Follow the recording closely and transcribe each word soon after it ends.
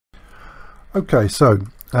Okay, so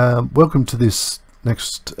welcome to this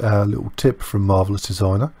next little tip from Marvelous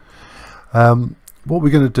Designer. What we're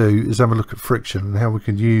going to do is have a look at friction and how we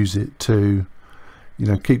can use it to,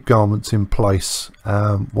 keep garments in place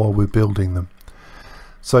while we're building them.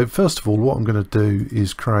 So first of all, what I'm going to do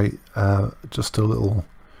is create just a little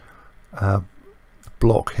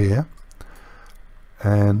block here,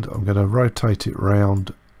 and I'm going to rotate it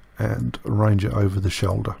round and arrange it over the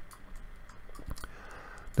shoulder.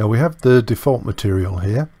 Now we have the default material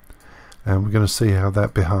here, and we're going to see how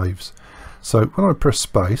that behaves. So when I press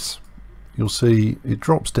space, you'll see it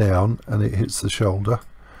drops down and it hits the shoulder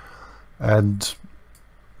and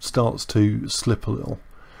starts to slip a little.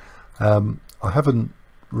 I haven't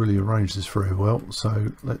really arranged this very well,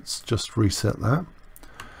 so let's just reset that.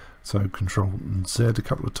 So Control and Z a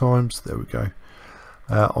couple of times. There we go.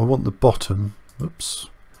 I want the bottom,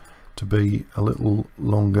 to be a little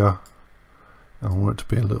longer. I want it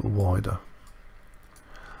to be a little wider.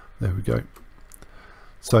 There we go.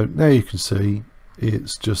 So now you can see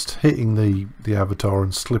it's just hitting the avatar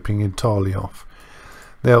and slipping entirely off.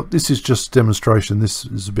 Now this is just a demonstration. This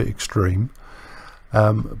is a bit extreme,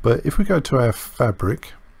 but if we go to our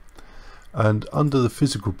fabric and under the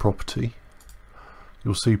physical property,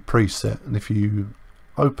 you'll see preset, and if you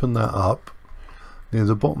open that up, near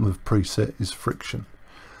the bottom of preset is friction.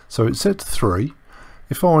 So it's set to 3.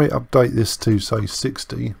 If I update this to say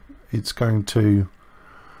 60, it's going to,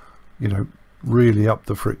 really up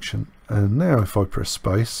the friction. And now if I press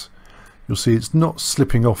space, you'll see it's not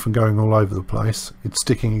slipping off and going all over the place. It's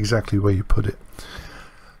sticking exactly where you put it.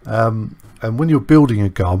 And when you're building a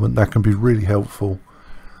garment, that can be really helpful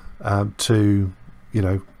to,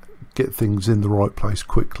 get things in the right place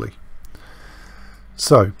quickly.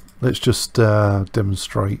 So let's just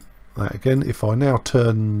demonstrate that again. If I now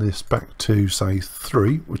turn this back to say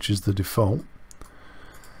 3, which is the default,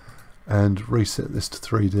 and reset this to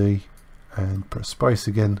 3D and press space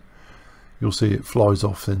again, you'll see it flies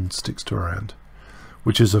off and sticks to our hand,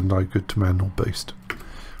 which is of no good to man or beast.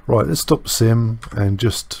 Right, let's stop the sim and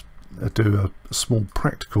just do a small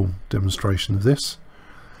practical demonstration of this.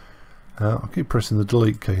 I keep pressing the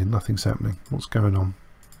delete key and nothing's happening. What's going on?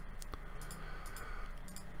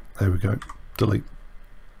 There we go, delete.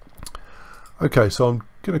 Okay, so I'm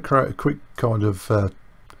going to create a quick kind of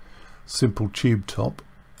simple tube top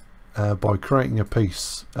by creating a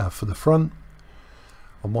piece for the front.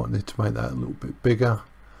 I might need to make that a little bit bigger,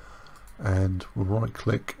 and we'll right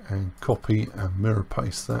click and copy and mirror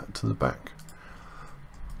paste that to the back.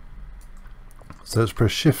 So let's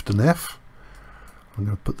press Shift and F. I'm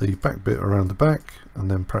going to put the back bit around the back,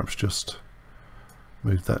 and then perhaps just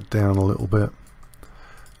move that down a little bit,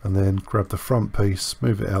 and then grab the front piece,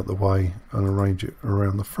 move it out the way and arrange it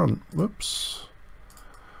around the front. Whoops.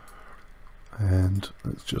 And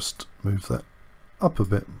let's just move that up a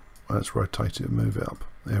bit. Let's rotate it and move it up.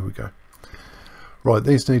 There we go. Right,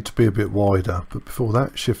 these need to be a bit wider, but before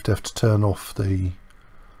that, Shift F to turn off the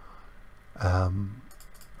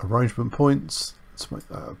arrangement points. Let's make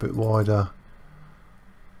that a bit wider,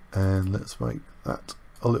 and let's make that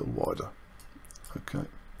a little wider. Okay.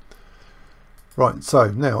 Right,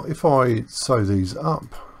 so now if I sew these up,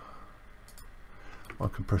 I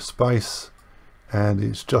can press space and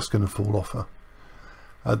it's just going to fall off her.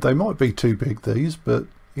 They might be too big, these, but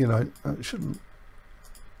it shouldn't.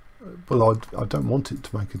 Well, I don't want it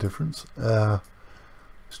to make a difference. Let's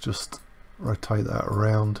just rotate that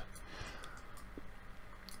around.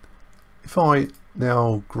 If I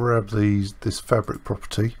now grab this fabric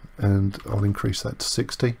property, and I'll increase that to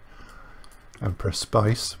 60 and press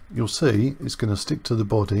space, you'll see it's going to stick to the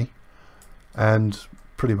body and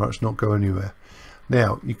pretty much not go anywhere.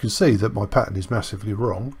 Now you can see that my pattern is massively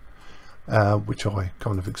wrong, which I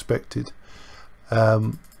kind of expected,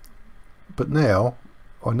 but now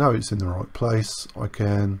I know it's in the right place. I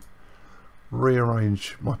can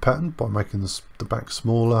rearrange my pattern by making the back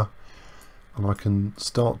smaller, and I can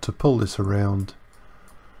start to pull this around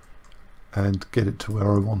and get it to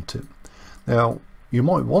where I want it. Now you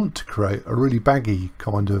might want to create a really baggy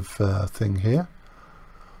kind of thing here,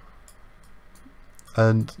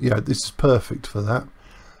 and this is perfect for that,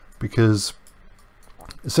 because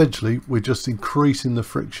essentially we're just increasing the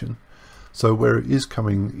friction, so where it is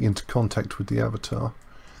coming into contact with the avatar,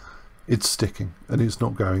 it's sticking and it's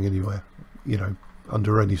not going anywhere,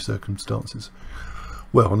 under any circumstances.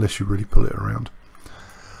 Well, unless you really pull it around,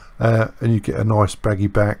 and you get a nice baggy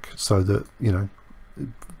back, so that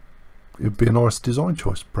it'd be a nice design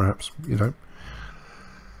choice, perhaps, but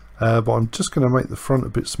I'm just going to make the front a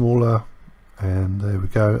bit smaller, and there we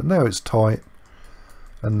go. And now it's tight,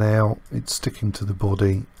 and now it's sticking to the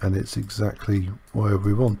body, and it's exactly where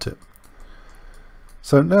we want it.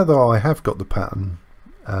 So now that I have got the pattern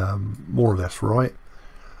more or less right,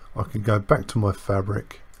 I can go back to my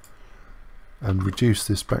fabric and reduce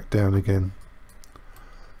this back down again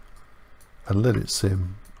and let it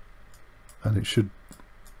sim, and it should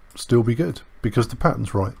still be good because the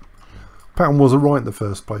pattern's right. Pattern wasn't right in the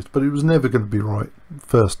first place, but it was never going to be right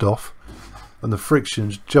first off, and the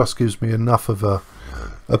friction just gives me enough of a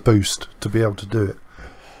boost to be able to do it.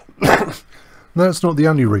 Now, that's not the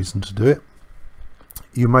only reason to do it.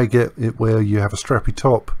 You may get it where you have a strappy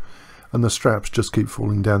top and the straps just keep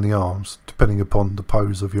falling down the arms, depending upon the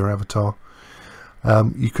pose of your avatar.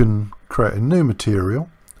 You can create a new material,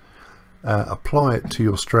 apply it to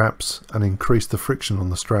your straps and increase the friction on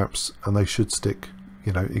the straps, and they should stick,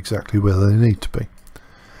 you know, exactly where they need to be.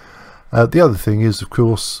 The other thing is, of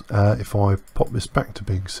course, if I pop this back to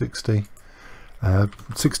being 60,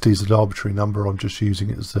 60 is an arbitrary number, I'm just using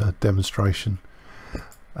it as a demonstration.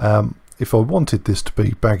 If I wanted this to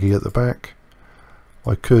be baggy at the back,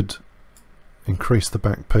 I could increase the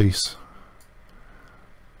back piece,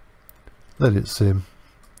 let it sim,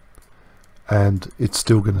 and it's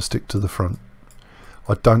still going to stick to the front.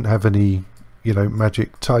 I don't have any, you know,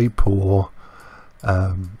 magic tape or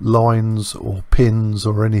lines or pins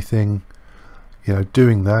or anything, you know,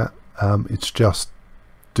 doing that. It's just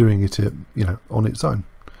doing it, you know, on its own.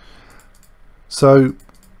 So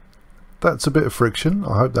that's a bit of friction.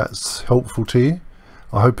 I hope that's helpful to you.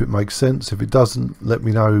 I hope it makes sense. If it doesn't, let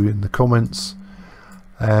me know in the comments,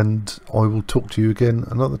 and I will talk to you again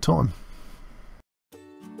another time.